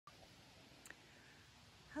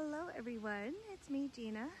Hello everyone, it's me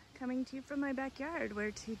Gina coming to you from my backyard,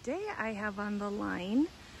 where today I have on the line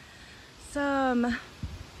some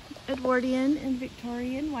Edwardian and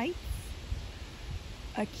Victorian whites,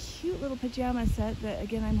 a cute little pajama set that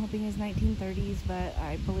again I'm hoping is 1930s, but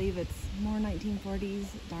I believe it's more 1940s,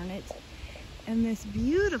 darn it, and this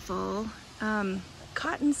beautiful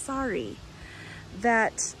cotton sari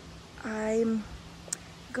that I'm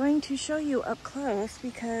going to show you up close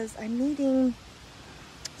because I'm needing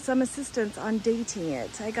some assistance on dating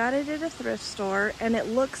it. I got it at a thrift store and it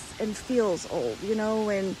looks and feels old. You know,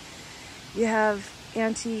 when you have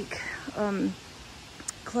antique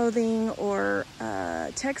clothing or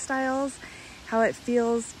textiles, how it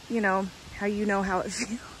feels, you know how it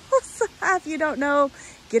feels. If you don't know,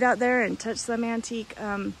 get out there and touch some antique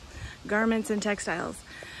garments and textiles.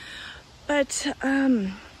 But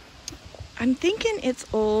I'm thinking it's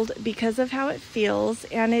old because of how it feels,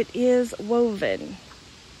 and it is woven.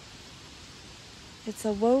 It's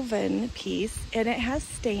a woven piece, and it has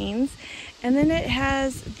stains, and then it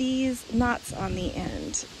has these knots on the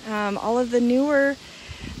end. All of the newer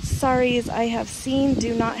saris I have seen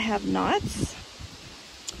do not have knots.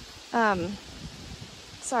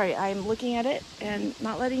 Sorry, I'm looking at it and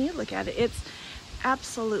not letting you look at it. It's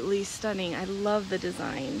absolutely stunning. I love the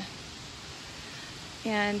design.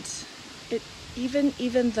 And it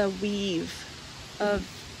even the weave of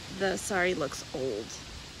the sari looks old.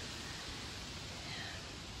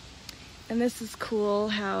 And this is cool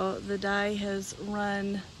how the dye has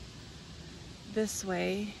run this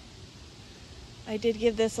way. I did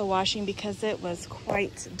give this a washing because it was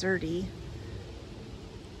quite dirty.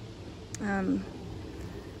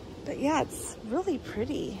 But yeah, it's really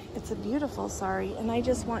pretty. It's a beautiful sari, and I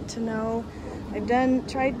just want to know, I've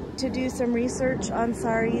tried to do some research on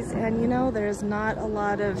saris, and you know, there's not a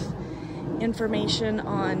lot of information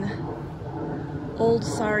on old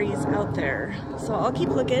saris out there. So I'll keep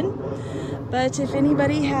looking, but if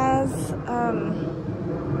anybody has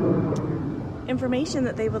information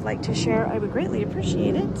that they would like to share, I would greatly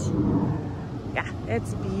appreciate it. Yeah,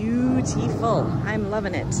 it's beautiful. I'm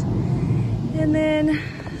loving it. And then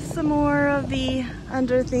some more of the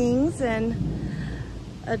underthings, and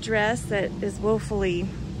a dress that is woefully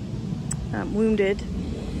wounded.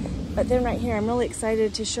 But then right here, I'm really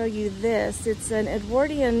excited to show you this. It's an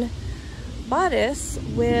Edwardian bodice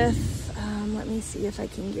with, let me see if I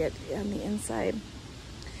can get on the inside,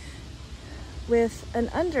 with an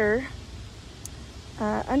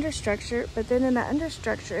understructure, but then in the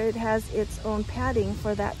understructure it has its own padding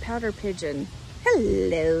for that powder pigeon.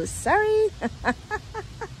 Hello, sorry.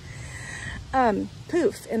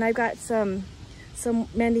 Poof, and I've got some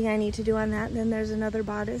mending I need to do on that. And then there's another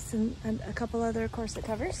bodice and a couple other corset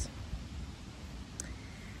covers.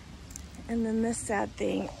 And then this sad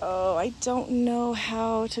thing, oh, I don't know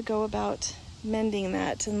how to go about mending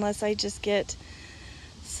that unless I just get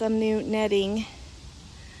some new netting.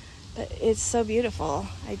 But it's so beautiful.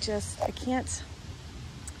 I can't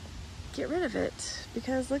get rid of it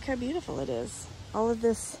because look how beautiful it is. All of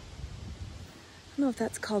this, I don't know if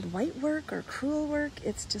that's called white work or crewel work.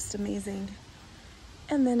 It's just amazing.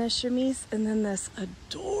 And then a chemise, and then this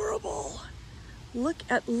adorable, look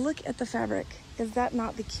at the fabric. Is that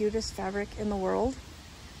not the cutest fabric in the world?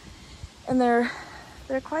 And they're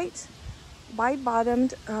quite wide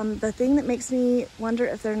bottomed. The thing that makes me wonder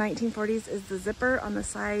if they're 1940s is the zipper on the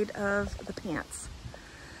side of the pants.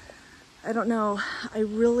 I don't know. I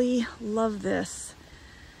really love this.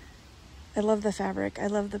 I love the fabric. I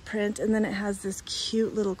love the print. And then it has this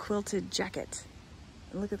cute little quilted jacket.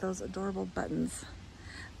 And look at those adorable buttons.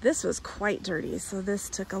 This was quite dirty, so this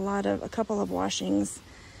took a couple of washings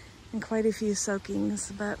and quite a few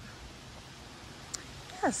soakings. But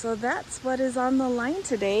yeah, so that's what is on the line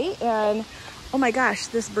today. And oh my gosh,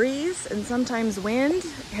 this breeze and sometimes wind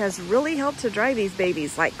has really helped to dry these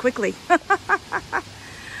babies like quickly.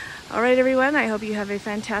 All right, everyone, I hope you have a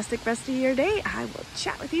fantastic rest of your day. I will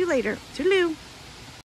chat with you later. Toodaloo.